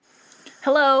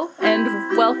Hello,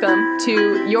 and welcome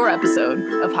to your episode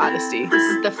of Hodesty. This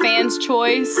is the fans'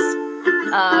 choice.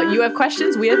 You have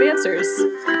questions, we have answers.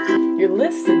 You're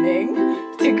listening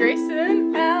to Grayson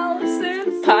and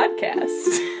Allison's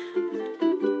podcast.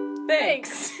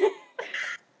 Thanks.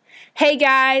 Hey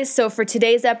guys, so for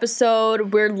today's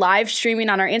episode, we're live streaming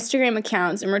on our Instagram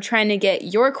accounts, and we're trying to get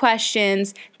your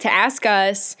questions to ask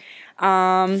us,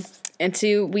 and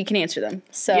we can answer them.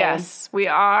 So yes, we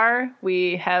are.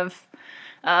 We have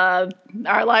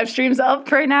our live streams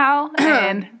up right now,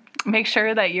 and make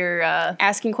sure that you're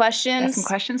asking questions,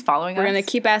 following us. We're gonna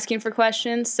keep asking for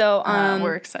questions. So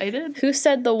we're excited. Who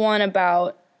said the one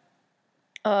about?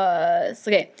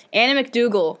 Okay, Anna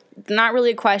McDougal. Not really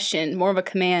a question, more of a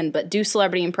command, but do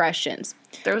celebrity impressions.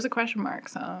 There was a question mark,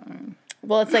 so.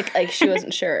 Well, it's like she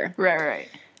wasn't sure. Right.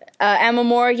 Emma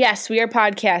Moore, yes, we are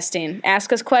podcasting.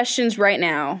 Ask us questions right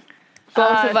now.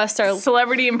 Both of us are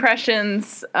celebrity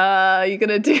impressions. You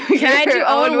gonna do? Can I do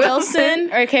Owen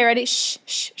Wilson? Okay, ready?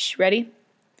 Shh. Ready?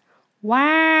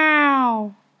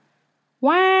 Wow.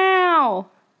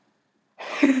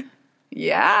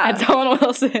 Yeah, that's Owen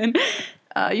Wilson.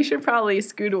 You should probably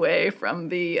scoot away from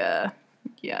the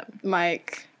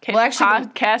mic.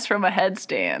 Podcast from a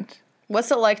headstand.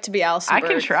 What's it like to be Allison Burke? I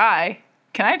can try.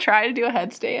 Can I try to do a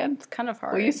headstand? It's kind of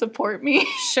hard. Will you support me?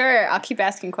 Sure. I'll keep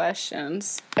asking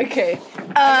questions. Okay. I'm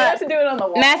gonna have to do it on the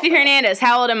wall. Matthew Hernandez,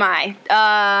 how old am I?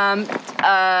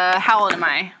 How old am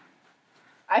I?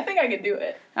 I think I can do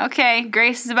it. Okay.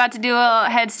 Grace is about to do a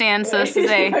headstand, so this is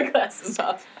my glasses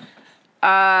off.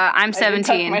 I'm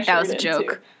 17. That was a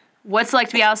joke. Too. What's it like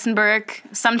to be Allison Burke?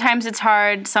 Sometimes it's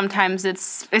hard. Sometimes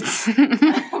it's. My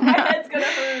head's gonna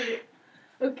hurt.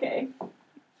 Okay.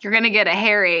 You're gonna get a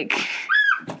hair ache.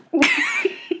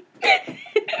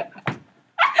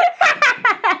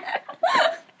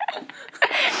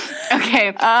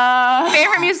 Okay.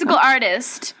 Favorite musical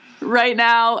artist right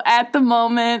now at the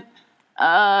moment.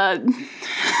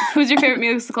 Who's your favorite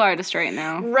musical artist right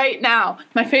now? Right now,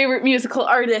 my favorite musical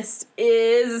artist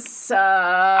is.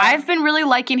 I've been really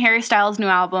liking Harry Styles' new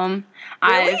album.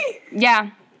 Really? Yeah.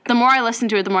 The more I listen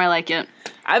to it, the more I like it.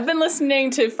 I've been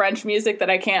listening to French music that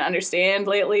I can't understand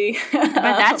lately. But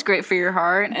that's great for your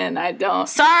heart. And I don't.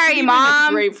 Sorry, Mom.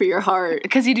 It's great for your heart.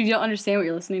 Because you don't understand what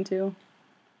you're listening to.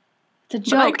 It's a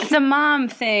joke. It's a mom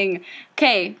thing.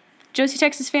 Okay. Josie,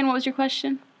 Texas fan, what was your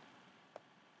question?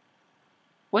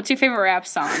 What's your favorite rap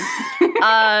song?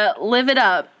 Live It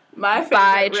Up. My favorite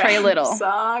by Trey Little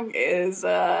song is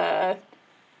Are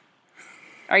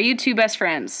You Two Best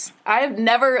Friends? I've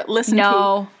never listened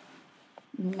to.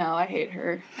 No, I hate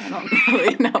her. I don't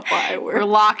really know why we're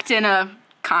locked in a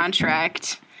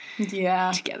contract.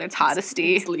 Yeah. Together. It's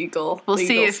hodesty. It's legal. We'll legal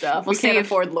see if stuff. we can't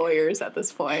afford lawyers at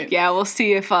this point. Yeah, we'll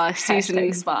see if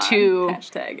season 2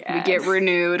 we get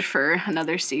renewed for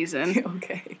another season.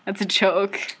 Okay. That's a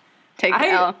joke. Take the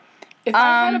L. If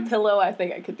I had a pillow, I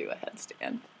think I could do a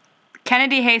headstand.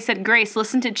 Kennedy Hayes said, Grace,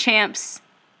 listen to Champs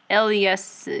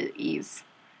Ulysses.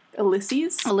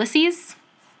 Ulysses?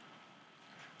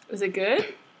 Is it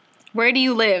good? Where do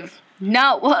you live?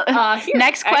 No. Well,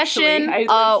 next question.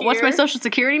 What's my social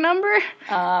security number?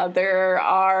 There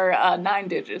are 9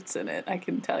 digits in it. I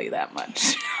can tell you that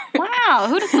much. Wow.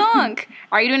 Who'd have thunk?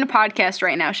 Are you doing a podcast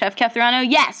right now, Chef Catherano?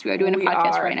 Yes, we are doing a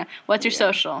podcast right now. What's your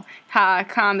social?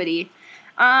 Comedy.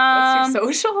 What's your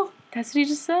social? That's what he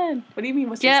just said. What do you mean?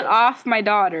 What's your social? Get off my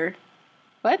daughter.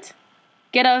 What?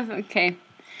 Get off. Okay.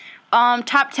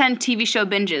 Top 10 TV show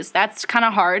binges. That's kind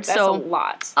of hard. That's a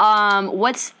lot.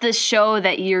 What's the show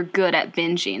that you're good at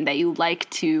binging that you like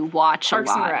to watch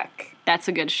Parks a lot? and Rec. That's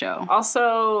a good show.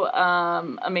 Also,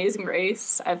 Amazing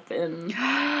Race. I've been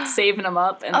saving them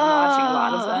up and watching a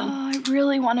lot of them. I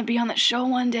really want to be on that show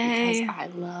one day. Because I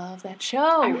love that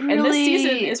show. And this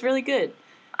season is really good.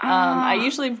 I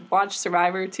usually watch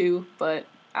Survivor too, but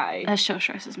that show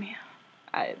stresses me out.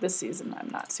 This season I'm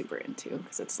not super into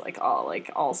because it's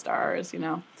all stars, you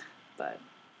know. But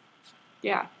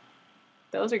yeah,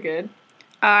 those are good.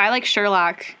 I like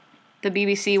Sherlock, the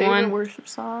BBC Favorite one. Worship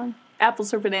song?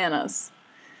 Apples or bananas?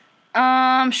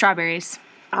 Strawberries.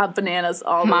 Bananas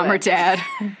all the Mom way. or Dad.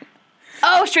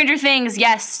 Oh, Stranger Things.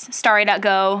 Yes,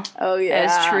 Starry.go. Oh yeah,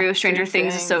 that is true. Stranger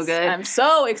Things is so good. I'm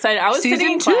so excited. I was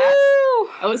sitting in class.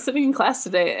 I was sitting in class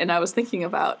today, and I was thinking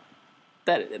about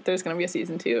that there's going to be a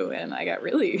season 2, and I got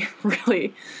really,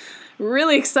 really,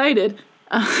 really excited.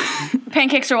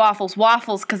 Pancakes or waffles?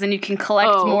 Waffles, because then you can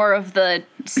collect more of the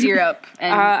syrup.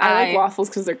 And I like waffles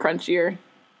because they're crunchier.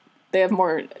 They have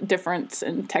more difference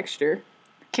in texture.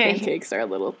 Pancakes are a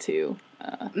little too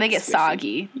they get squishy.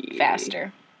 Soggy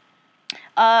faster.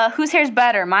 Whose hair's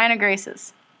better, mine or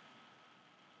Grace's?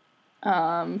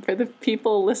 For the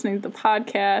people listening to the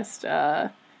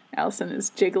podcast, Allison is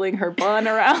jiggling her bun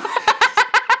around.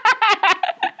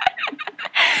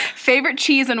 Favorite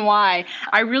cheese and why?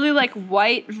 I really like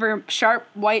sharp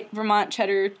white Vermont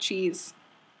cheddar cheese.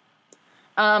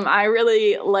 I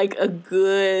really like a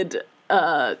good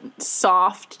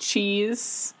soft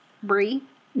cheese. Brie?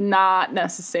 Not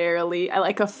necessarily. I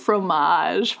like a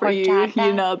fromage for Horchata. you.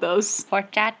 You know those.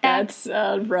 Horchata. That's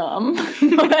rum.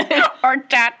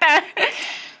 Horchata.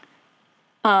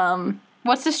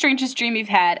 What's the strangest dream you've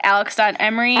had?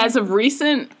 Alex.Emery? As of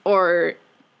recent or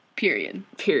Period.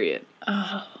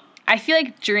 Oh. I feel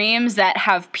like dreams that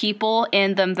have people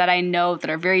in them that I know that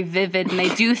are very vivid and they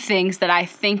do things that I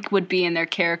think would be in their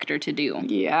character to do.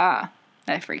 Yeah.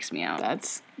 That freaks me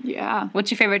out. Yeah.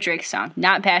 What's your favorite Drake song?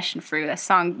 Not Passion Fruit. That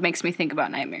song makes me think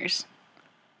about nightmares.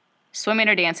 Swimming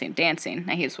or dancing? Dancing.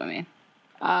 I hate swimming.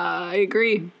 I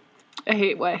agree. I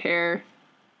hate wet hair.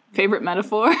 Favorite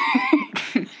metaphor?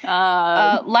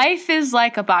 Life is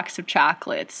like a box of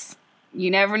chocolates. You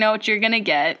never know what you're going to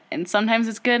get, and sometimes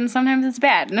it's good and sometimes it's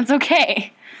bad, and it's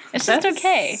okay. It's just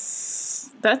okay.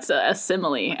 That's a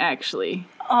simile, actually.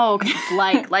 Oh, 'cause it's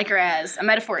like or as. A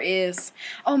metaphor is.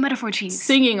 Oh, metaphor cheese.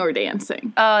 Singing or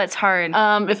dancing? Oh, it's hard.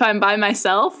 If I'm by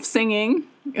myself, singing.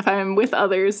 If I'm with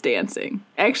others, dancing.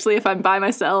 Actually, if I'm by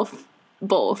myself,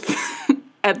 both.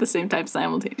 At the same time,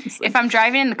 simultaneously. If I'm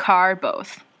driving in the car,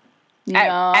 both. No,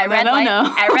 At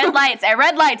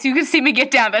red lights, you can see me get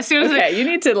down. But as soon as okay, you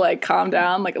need to calm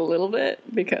down a little bit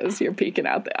because you're peeking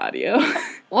out the audio.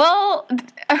 Well,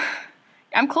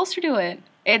 I'm closer to it.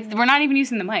 We're not even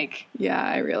using the mic. Yeah,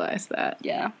 I realized that.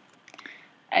 Yeah.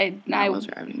 I was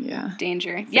driving. Yeah.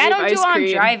 Danger. Favorite Yeah, I don't do it ice on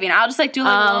cream. driving. I'll just do a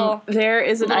little. There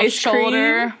is an little ice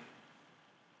shoulder. cream.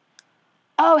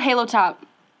 Oh, Halo Top.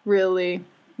 Really?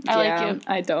 I like it.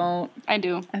 I don't. I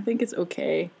do. I think it's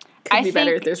okay. Could be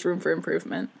better if there's room for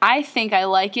improvement. I think I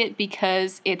like it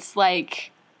because it's I'm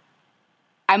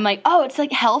oh, it's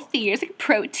healthy. It's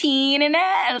protein in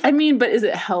it. I mean, but is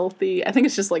it healthy? I think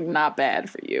it's just not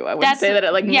bad for you. I wouldn't say that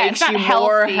it makes you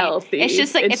more healthy. It's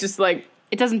just it's just it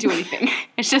doesn't do anything.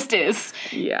 It just is.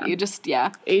 Yeah. You just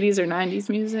 80s or 90s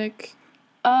music.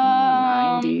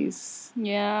 90s.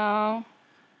 Yeah.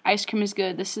 Ice cream is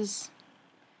good. This is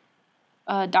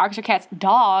dogs or cats?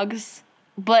 Dogs.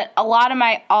 But a lot of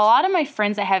my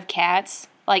friends that have cats,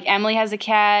 Emily has a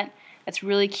cat that's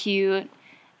really cute,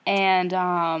 and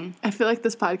I feel like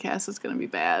this podcast is gonna be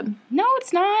bad. No,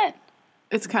 it's not.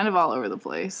 It's kind of all over the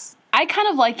place. I kind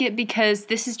of like it because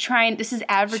this is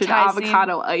advertising. Should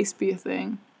avocado ice be a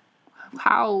thing?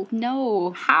 How?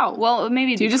 No. How? Well,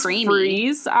 maybe do you just creamy.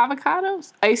 freeze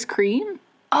avocados? Ice cream?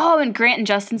 Oh, and Grant and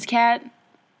Justin's cat.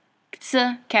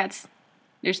 Cats.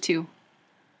 There's two.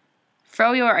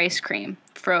 Froyo or ice cream?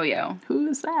 Froyo. Who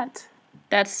is that?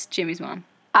 That's Jimmy's mom.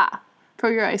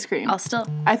 Froyo ice cream. I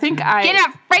think Get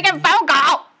a freaking phone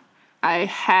call! I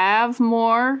have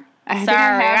more. I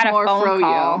got a more phone Froyo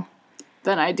call.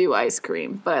 than I do ice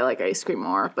cream, but I like ice cream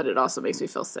more, but it also makes me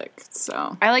feel sick,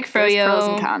 so. I like Froyo. There's pros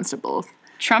and cons to both.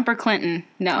 Trump or Clinton?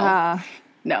 No.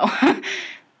 No.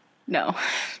 No.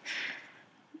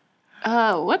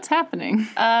 What's happening?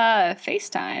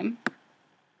 FaceTime.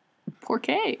 Por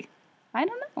qué? I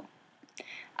don't know.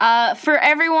 For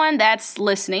everyone that's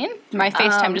listening, my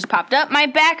FaceTime just popped up. My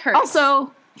back hurts.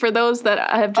 Also, for those that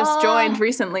have just joined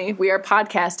recently, we are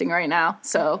podcasting right now,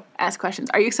 so ask questions.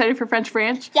 Are you excited for French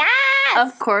Branch? Yes!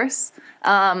 Of course.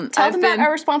 Tell them about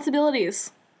our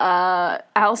responsibilities.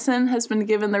 Allison has been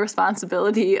given the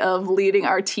responsibility of leading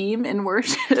our team in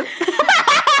worship.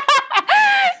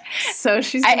 So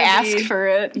she's gonna asked for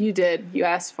it. You did. You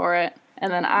asked for it.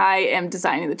 And then I am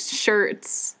designing the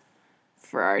shirts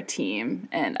for our team,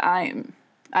 and I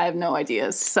have no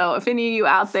ideas. So if any of you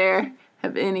out there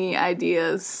have any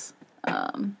ideas,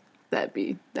 that'd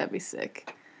be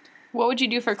sick. What would you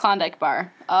do for Klondike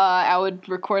Bar? I would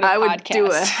record a podcast. I would do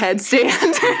a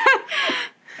headstand.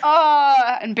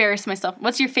 Embarrass myself.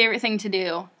 What's your favorite thing to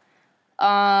do?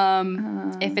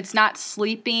 If it's not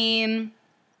sleeping.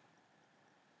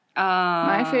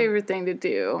 My favorite thing to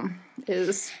do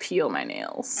is peel my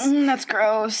nails. That's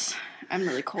gross. I'm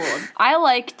really cold. I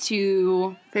like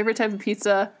to... Favorite type of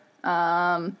pizza?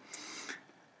 I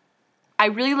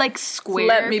really like square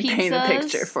Let me pizzas. paint a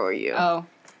picture for you. Oh.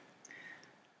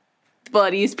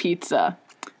 Buddy's Pizza.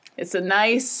 It's a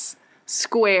nice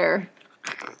square.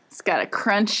 It's got a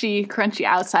crunchy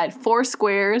outside. 4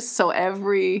 squares, so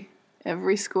every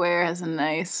square has a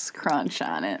nice crunch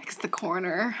on it. It's the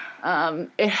corner.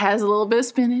 It has a little bit of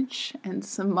spinach and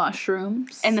some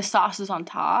mushrooms. And the sauce is on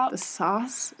top. The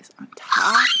sauce is on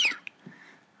top.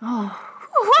 Oh.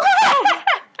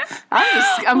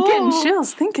 I'm getting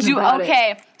chills thinking about it.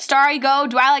 Okay, Starry Go,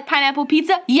 do I like pineapple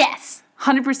pizza? Yes.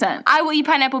 100%. I will eat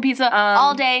pineapple pizza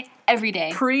all day, every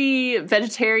day.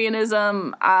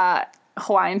 Pre-vegetarianism,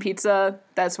 Hawaiian pizza,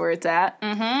 that's where it's at.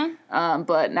 Mm-hmm.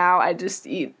 But now I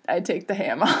take the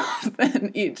ham off and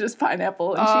eat just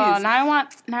pineapple and cheese. Now I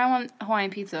want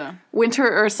Hawaiian pizza.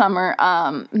 Winter or summer,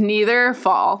 neither.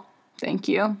 Fall. Thank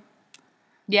you.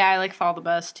 Yeah, I like fall the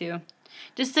best too.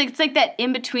 Just it's like that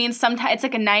in between. Sometimes it's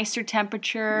like a nicer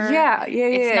temperature. Yeah.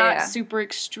 It's not super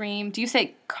extreme. Do you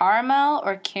say caramel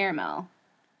or caramel?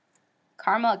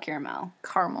 Caramel or caramel?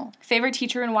 Caramel. Favorite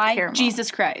teacher and why? Caramel. Jesus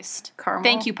Christ. Caramel.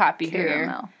 Thank you, Poppy.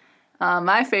 Caramel.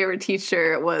 My favorite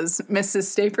teacher was Mrs.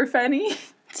 Staperfenny.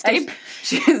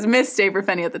 She was Miss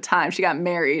Staperfenny at the time. She got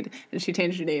married and she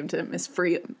changed her name to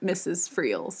Mrs.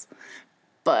 Friels.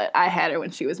 But I had her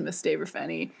when she was Miss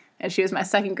Staperfenny, and she was my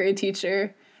second grade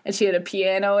teacher. And she had a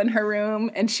piano in her room,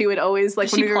 and she would always,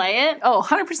 like... Did she play it? Oh,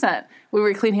 100%. We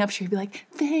were cleaning up, she would be like,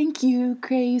 "Thank you,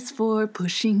 Grace, for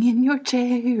pushing in your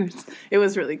chairs." It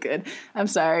was really good. I'm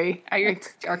sorry.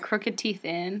 Are crooked teeth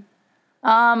in?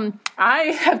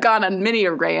 I have gone on many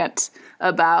a rant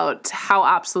about how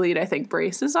obsolete I think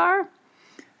braces are,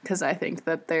 because I think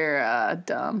that they're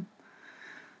dumb.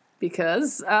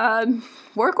 Because,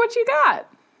 work what you got.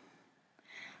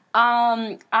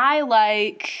 I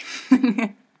like...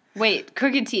 Wait,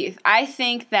 crooked teeth. I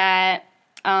think that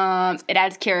it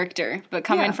adds character, but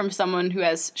coming from someone who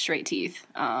has straight teeth.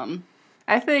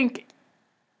 I think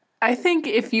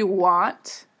if your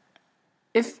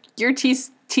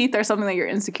teeth are something that you're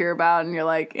insecure about and you're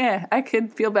like, yeah, I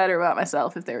could feel better about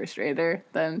myself if they were straighter,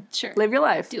 then live your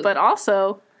life. But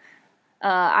also,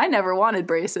 I never wanted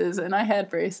braces, and I had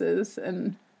braces,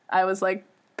 and I was like,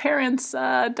 parents,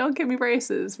 don't give me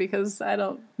braces because I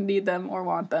don't need them or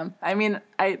want them. I mean,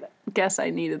 I guess I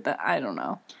needed them. I don't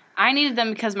know. I needed them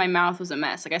because my mouth was a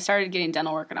mess. Like, I started getting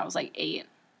dental work when I was like 8.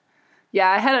 Yeah,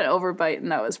 I had an overbite,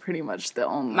 and that was pretty much the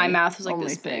only My mouth was like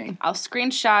this thing. Big. I'll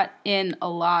screenshot in a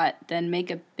lot, then make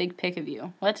a big pic of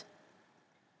you. What?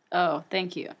 Oh,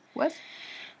 thank you. What?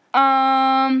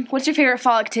 What's your favorite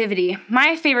fall activity?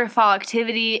 My favorite fall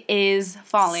activity is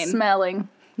falling. Smelling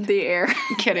the air.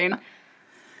 I'm kidding.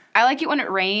 I like it when it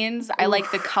rains. I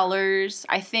like the colors.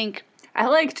 I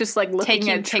like just like looking taking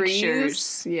at trees.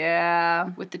 pictures.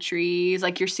 Yeah. With the trees.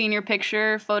 Like your senior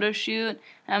picture photo shoot.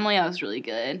 Emily, that was really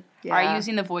good. Yeah. Are you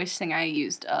using the voice thing I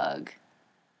used?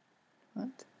 What?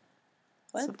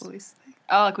 What's the voice thing?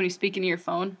 Oh, like when you speak into your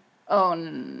phone? Oh,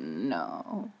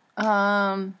 no.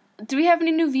 Do we have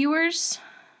any new viewers?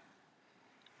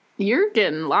 You're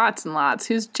getting lots and lots.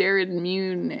 Who's Jared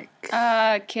Munich?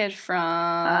 Kid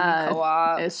from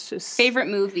Co-op. It's just... Favorite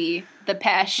movie? The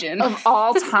Passion. Of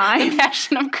all time? The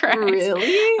Passion of Christ.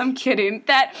 Really? I'm kidding.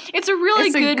 It's a really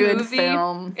good movie.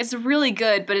 Film. It's really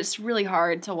good, but it's really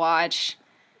hard to watch.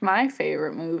 My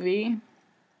favorite movie?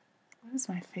 What is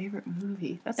my favorite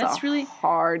movie? That's a really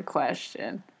hard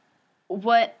question.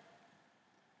 What?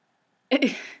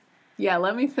 Yeah,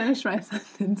 let me finish my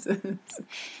sentences.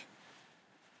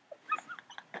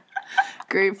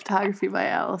 Great photography by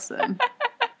Allison.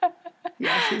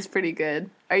 Yeah, she's pretty good.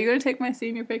 Are you going to take my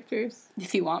senior pictures?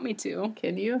 If you want me to.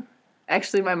 Can you?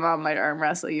 Actually, my mom might arm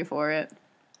wrestle you for it.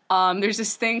 There's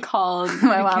this thing called...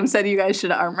 My mom said you guys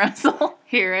should arm wrestle.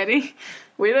 Here, ready?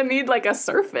 We don't need, like, a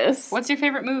surface. What's your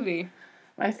favorite movie?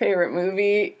 My favorite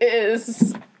movie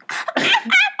is...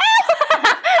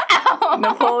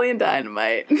 Napoleon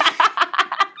Dynamite.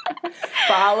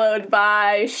 Followed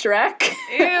by Shrek.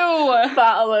 Ew.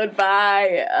 Followed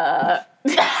by,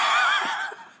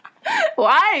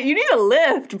 Why? You need a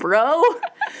lift, bro.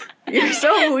 You're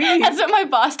so weak. That's what my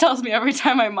boss tells me every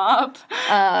time I mop.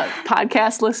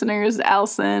 Podcast listeners,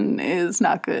 Allison is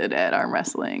not good at arm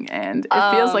wrestling, and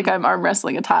it feels like I'm arm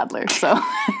wrestling a toddler, so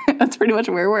that's pretty much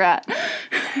where we're at.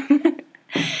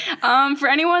 For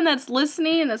anyone that's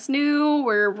listening, that's new,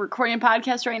 we're recording a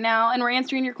podcast right now, and we're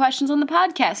answering your questions on the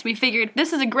podcast. We figured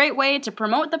this is a great way to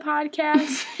promote the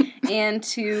podcast and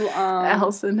to...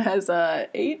 Allison has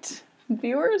 8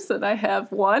 viewers, and I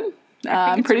have 1.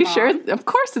 I'm pretty sure, of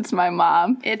course it's my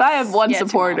mom. If I have one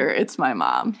supporter, it's my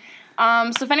mom.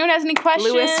 So if anyone has any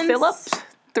questions... Lewis Phillips,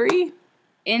 3.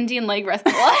 Indian leg rest.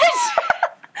 What?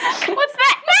 What's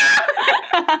that?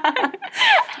 I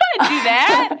don't do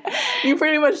that. You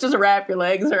pretty much just wrap your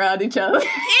legs around each other.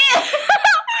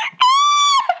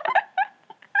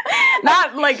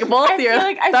 Not like both your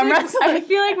thumb wrestling. I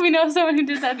feel like we know someone who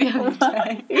did that the other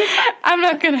day. I'm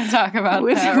not gonna talk about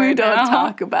that. We right don't now.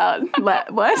 talk about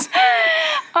what.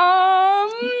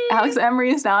 Alex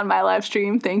Emery is now on my live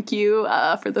stream. Thank you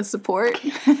for the support.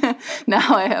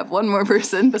 Now I have one more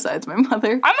person besides my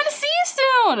mother. I'm gonna see you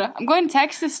soon. I'm going to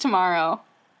Texas tomorrow.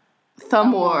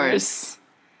 Thumb Wars.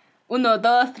 1, 2,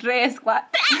 3, 4.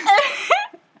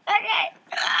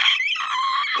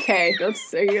 Okay, are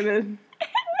you gonna?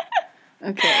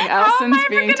 Okay, Allison's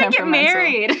being temperamental. Get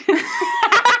married?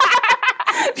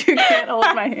 You can't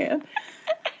hold my hand.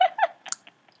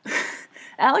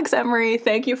 Alex Emery,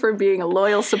 thank you for being a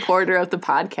loyal supporter of the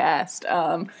podcast.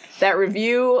 That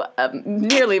review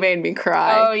nearly made me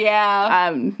cry. Oh, yeah.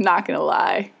 I'm not going to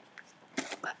lie.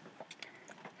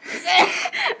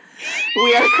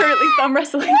 We are currently thumb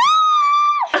wrestling.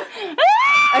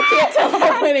 I can't tell if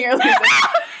I'm winning or losing.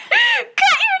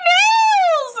 Cut your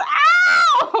nails!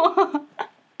 Ow!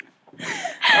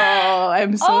 Oh,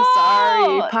 I'm so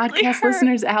sorry. Podcast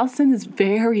listeners, Allison is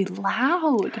very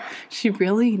loud. She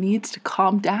really needs to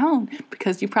calm down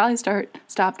because you probably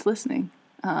stopped listening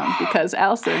because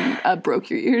Allison broke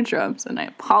your eardrums, and I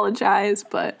apologize,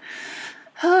 but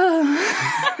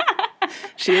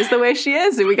she is the way she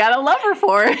is, and we gotta love her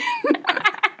for it.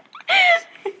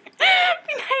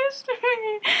 Be nice to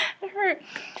me. It hurt.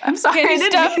 I'm sorry, I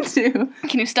didn't mean to.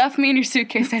 Can you stuff me in your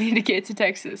suitcase? I need to get to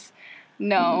Texas.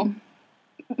 No.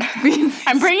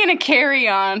 I'm bringing a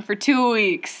carry-on for 2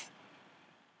 weeks.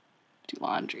 Do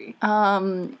laundry.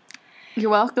 You're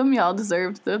welcome. Y'all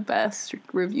deserve the best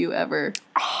review ever.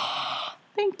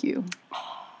 Thank you.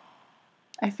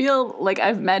 I feel like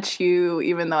I've met you,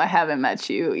 even though I haven't met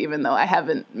you, even though I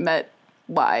haven't met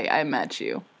why I met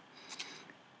you.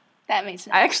 That makes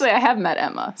sense. I have met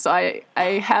Emma, so I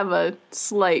have a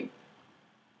slight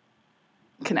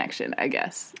connection, I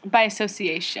guess. By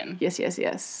association.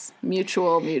 Yes.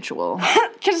 Mutual.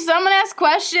 Can someone ask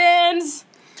questions?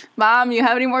 Mom, you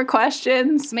have any more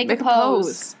questions? Make a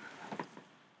pose.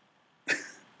 Do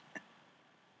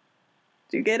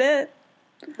you get it?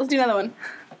 Let's do another one.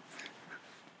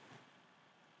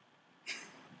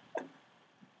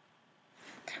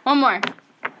 One more.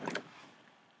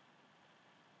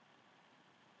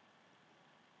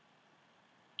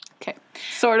 Okay.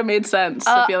 Sort of made sense.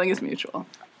 The feeling is mutual.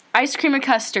 Ice cream or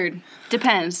custard?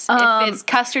 Depends. If it's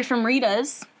custard from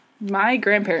Rita's. My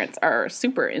grandparents are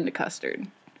super into custard.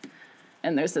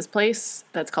 And there's this place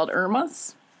that's called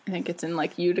Irma's. I think it's in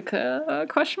like Utica,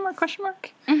 question mark.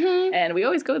 Mm-hmm. And we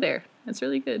always go there. It's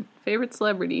really good. Favorite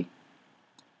celebrity?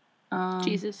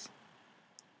 Jesus.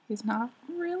 He's not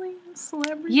really a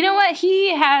celebrity. You know what?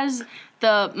 He has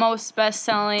the most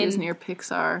best-selling... Disney or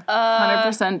Pixar.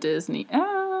 100% Disney.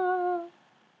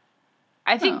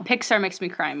 I think Pixar makes me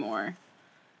cry more.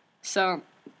 So,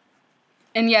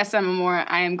 and yes, I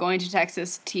am going to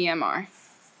Texas, TMR.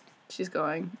 She's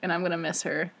going, and I'm going to miss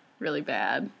her really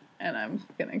bad, and I'm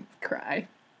going to cry,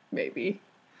 maybe.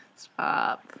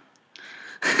 Stop.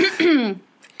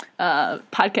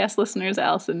 Podcast listeners,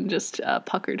 Allison just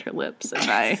puckered her lips,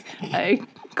 and I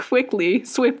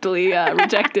swiftly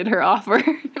rejected her offer.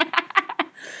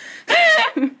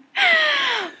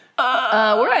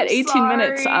 We're at 18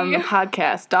 minutes on the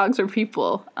podcast. Dogs or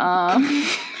people?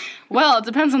 Well, it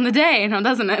depends on the day, now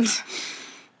doesn't it?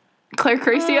 Claire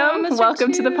Cracio,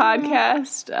 welcome to the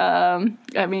podcast.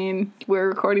 We're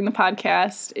recording the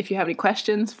podcast. If you have any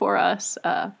questions for us,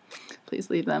 please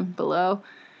leave them below.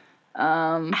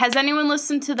 Has anyone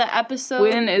listened to the episode?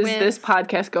 When is this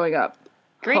podcast going up?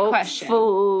 Great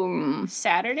question.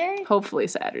 Saturday? Hopefully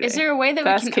Saturday. Is there a way that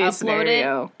we can upload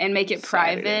it and make it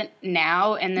private Saturday.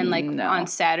 Now, and then No. on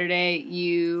Saturday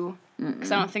you...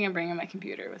 Because I don't think I'm bringing my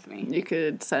computer with me. You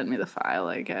could send me the file,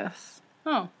 I guess.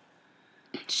 Oh.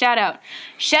 Shout out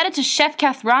to Chef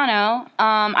Cathrano.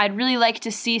 I'd really like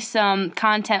to see some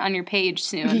content on your page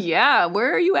soon. Yeah,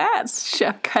 where are you at,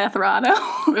 Chef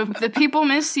Cathrano? The people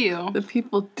miss you. The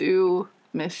people do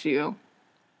miss you.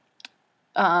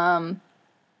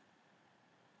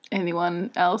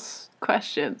 Anyone else?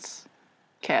 Questions?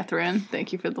 Catherine,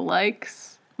 thank you for the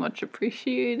likes. Much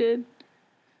appreciated.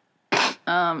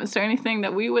 Is there anything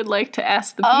that we would like to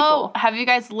ask the people? Oh, have you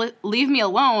guys leave me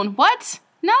alone? What?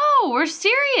 No, we're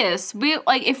serious.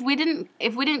 If we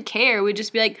didn't care, we'd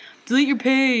just be like, delete your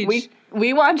page.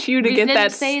 We want you to get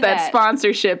that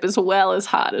sponsorship as well as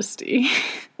Hodesty.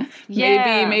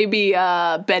 Yeah. Maybe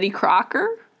Betty Crocker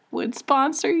would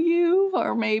sponsor you,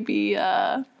 or maybe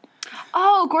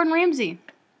Gordon Ramsay.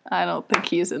 I don't think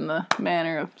he's in the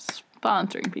manner of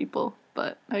sponsoring people,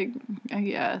 but I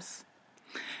guess.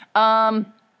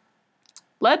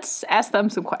 Let's ask them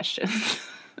some questions.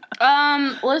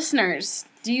 Listeners,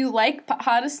 do you like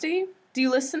Hodesty? Do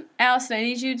you listen? Allison, I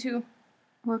need you to...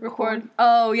 Record.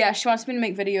 Oh, yeah, she wants me to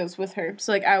make videos with her.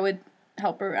 So, like, I would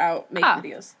help her out make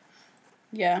videos.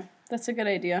 Yeah, that's a good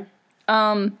idea.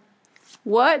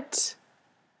 What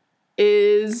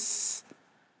is...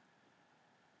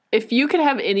 If you could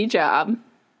have any job,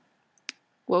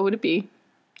 what would it be?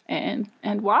 And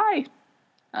why?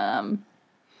 I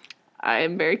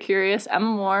am very curious. Emma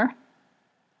Moore,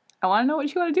 I want to know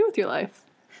what you want to do with your life.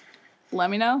 Let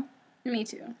me know. Me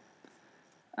too.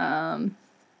 No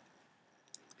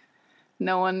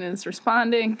one is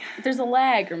responding. There's a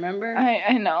lag, remember?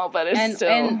 I know, but it's still...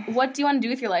 And what do you want to do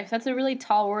with your life? That's a really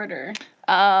tall order.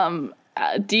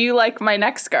 Do you like my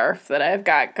neck scarf that I've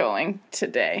got going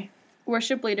today?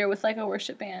 Worship leader with, like, a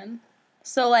worship band.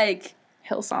 So, like...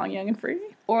 Hillsong Young and Free?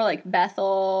 Or, like,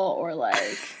 Bethel, or,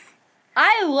 like...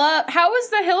 I love... How was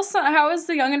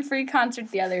the Young and Free concert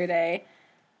the other day?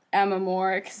 Emma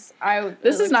Moore, because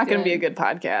This is not going to be a good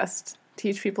podcast.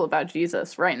 Teach people about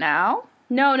Jesus right now?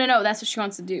 No, that's what she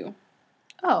wants to do.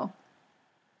 Oh.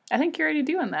 I think you're already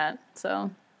doing that,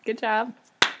 so good job.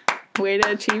 Way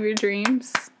to achieve your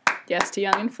dreams. Yes to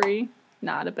Young and Free,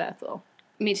 not a Bethel.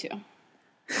 Me too.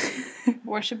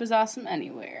 Worship is awesome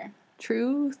anywhere.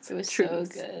 Truth. It was so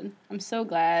good. I'm so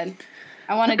glad.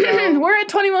 I want to go. We're at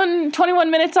 21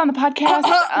 minutes on the podcast.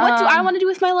 What do I want to do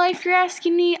with my life, you're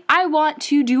asking me? I want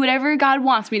to do whatever God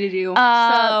wants me to do.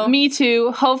 Me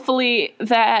too. Hopefully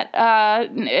that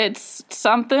it's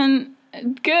something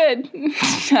good.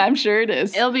 I'm sure it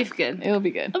is. It'll be good. It'll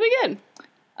be good. It'll be good.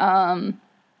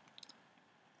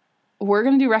 We're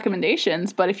going to do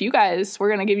recommendations, but we're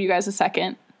going to give you guys a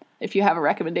second. If you have a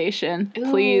recommendation,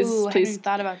 please I hadn't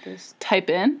thought about this.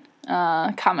 Type in,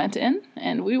 comment in,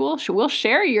 and we'll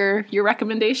share your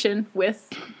recommendation with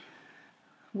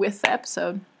the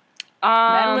episode.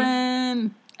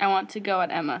 Madeline. I want to go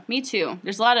at Emma. Me too.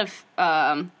 There's a lot of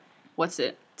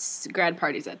grad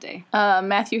parties that day.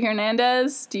 Matthew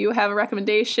Hernandez, do you have a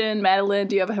recommendation? Madeline,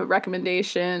 do you have a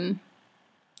recommendation?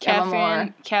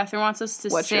 Catherine wants us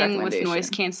to sing with noise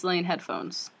canceling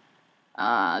headphones.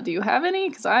 Do you have any?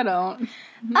 Because I don't.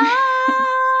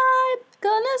 I'm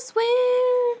gonna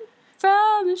swing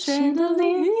from the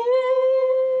chandelier.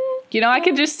 You know, I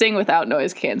could just sing without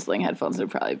noise canceling headphones. It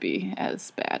would probably be as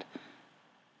bad.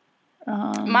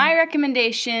 My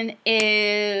recommendation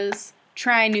is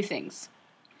try new things.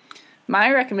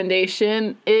 My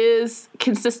recommendation is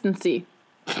consistency.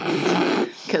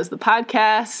 Because the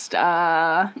podcast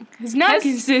it's not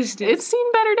consistent. It's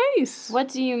seen better days. What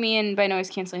do you mean by noise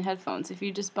canceling headphones? If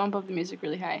you just bump up the music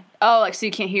really high. Oh, like so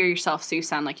you can't hear yourself, so you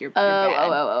sound like you're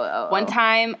bad. Oh. One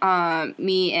time,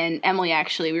 me and Emily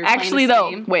we were actually playing this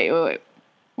though. game. Wait.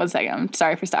 1 second. I'm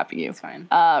sorry for stopping you. It's fine.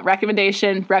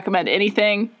 Recommendation. Recommend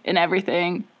anything and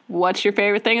everything. What's your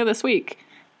favorite thing of this week?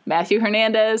 Matthew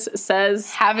Hernandez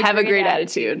says, have a great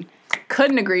attitude.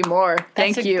 Couldn't agree more.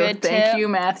 Thank you. Thank you,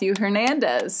 Matthew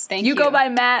Hernandez. Thank you. You go by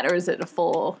Matt, or is it a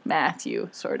full Matthew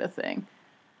sort of thing?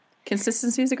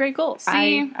 Consistency is a great goal.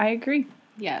 See? I agree.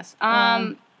 Yes.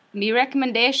 My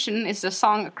recommendation is the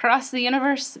song Across the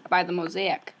Universe by The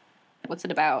Mosaic. What's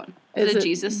it about? Is it a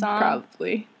Jesus song?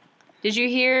 Probably. Did you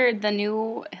hear the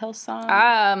new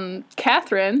Hillsong?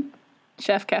 Catherine,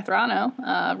 Chef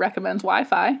Cathrano, recommends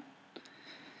Wi-Fi.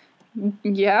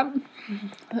 Yep.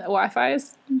 Wi-Fi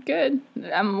is good.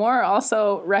 Emma Moore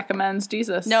also recommends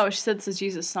Jesus. No, she said it's a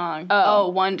Jesus song. Oh,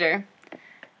 Wonder. Is it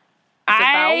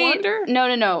about Wonder?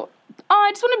 No. Oh,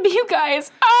 I just want to be you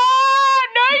guys. Oh,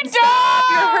 no, you Stop.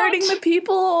 don't. You're hurting the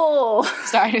people.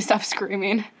 Sorry to stop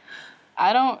screaming.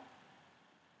 I don't.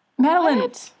 Madeline,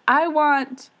 What? I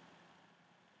want...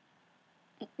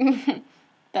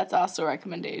 That's also a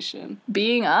recommendation.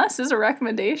 Being us is a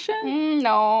recommendation?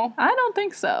 No. I don't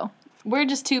think so. We're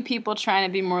just two people trying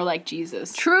to be more like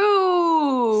Jesus.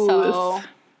 Truth. So,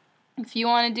 if you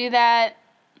want to do that,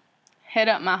 hit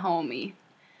up my homie,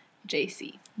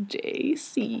 JC.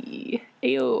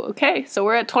 Ayo. Okay, so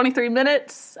we're at 23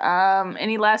 minutes.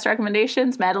 Any last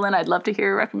recommendations? Madeline, I'd love to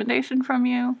hear a recommendation from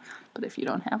you, but if you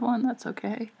don't have one, that's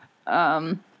okay.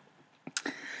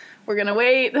 We're going to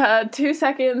wait 2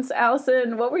 seconds.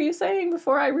 Allison, what were you saying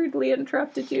before I rudely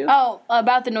interrupted you? Oh,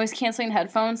 about the noise-canceling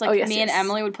headphones. Like, yes, me and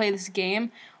Emily would play this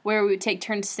game where we would take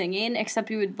turns singing, except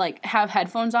we would, like, have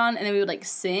headphones on, and then we would, like,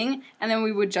 sing, and then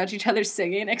we would judge each other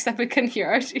singing, except we couldn't hear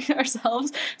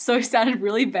ourselves, so it sounded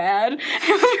really bad. It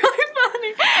was really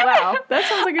funny. Wow, that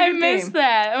sounds like a good game. I missed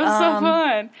that. It was so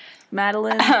fun.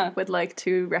 Madeline would like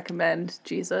to recommend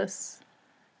Jesus.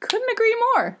 Couldn't agree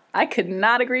more. I could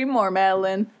not agree more,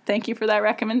 Madeline. Thank you for that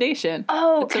recommendation.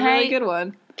 Oh, it's a really good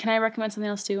one. Can I recommend something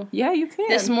else too? Yeah, you can.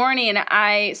 This morning,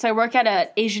 I work at an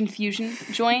Asian fusion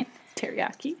joint.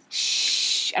 Teriyaki.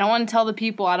 Shh. I don't want to tell the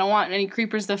people. I don't want any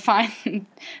creepers to find me.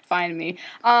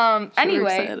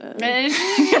 Anyway,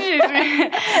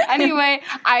 anyway,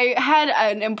 I had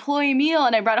an employee meal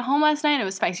and I brought it home last night and it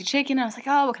was spicy chicken. And I was like,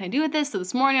 oh, what can I do with this? So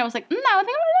this morning I was like, I think I'm gonna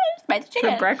do spicy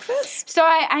chicken For breakfast? So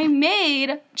I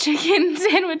made chicken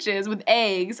sandwiches with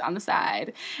eggs on the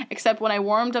side. Except when I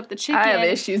warmed up the chicken, I have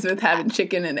issues with having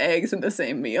chicken and eggs in the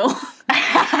same meal.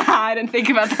 I didn't think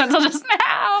about that until just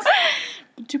now.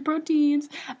 2 proteins.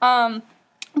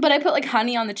 But I put like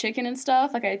honey on the chicken and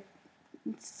stuff. Like it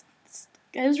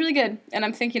was really good, and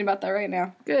I'm thinking about that right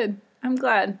now. Good. I'm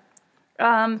glad.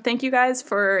 Thank you guys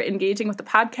for engaging with the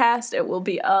podcast. It will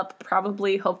be up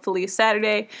probably, hopefully,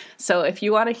 Saturday. So if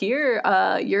you want to hear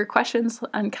your questions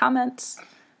and comments,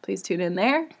 please tune in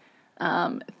there.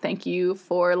 Thank you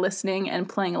for listening and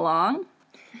playing along.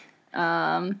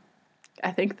 I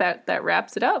think that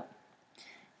wraps it up.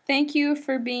 Thank you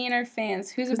for being our fans.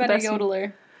 Who's a the better best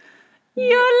yodeler? Yodely,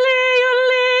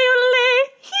 yodely, yodely,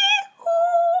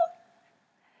 hee-hoo.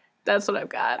 That's what I've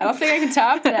got. I don't think I can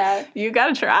top that. You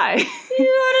gotta try.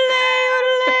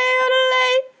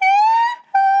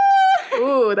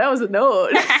 Ooh, that was a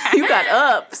note. You got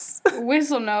ups.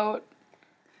 Whistle note.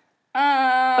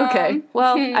 Okay,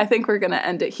 well, I think we're gonna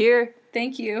end it here.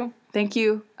 Thank you. Thank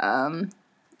you. And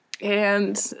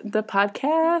the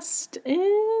podcast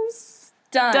is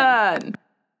Done.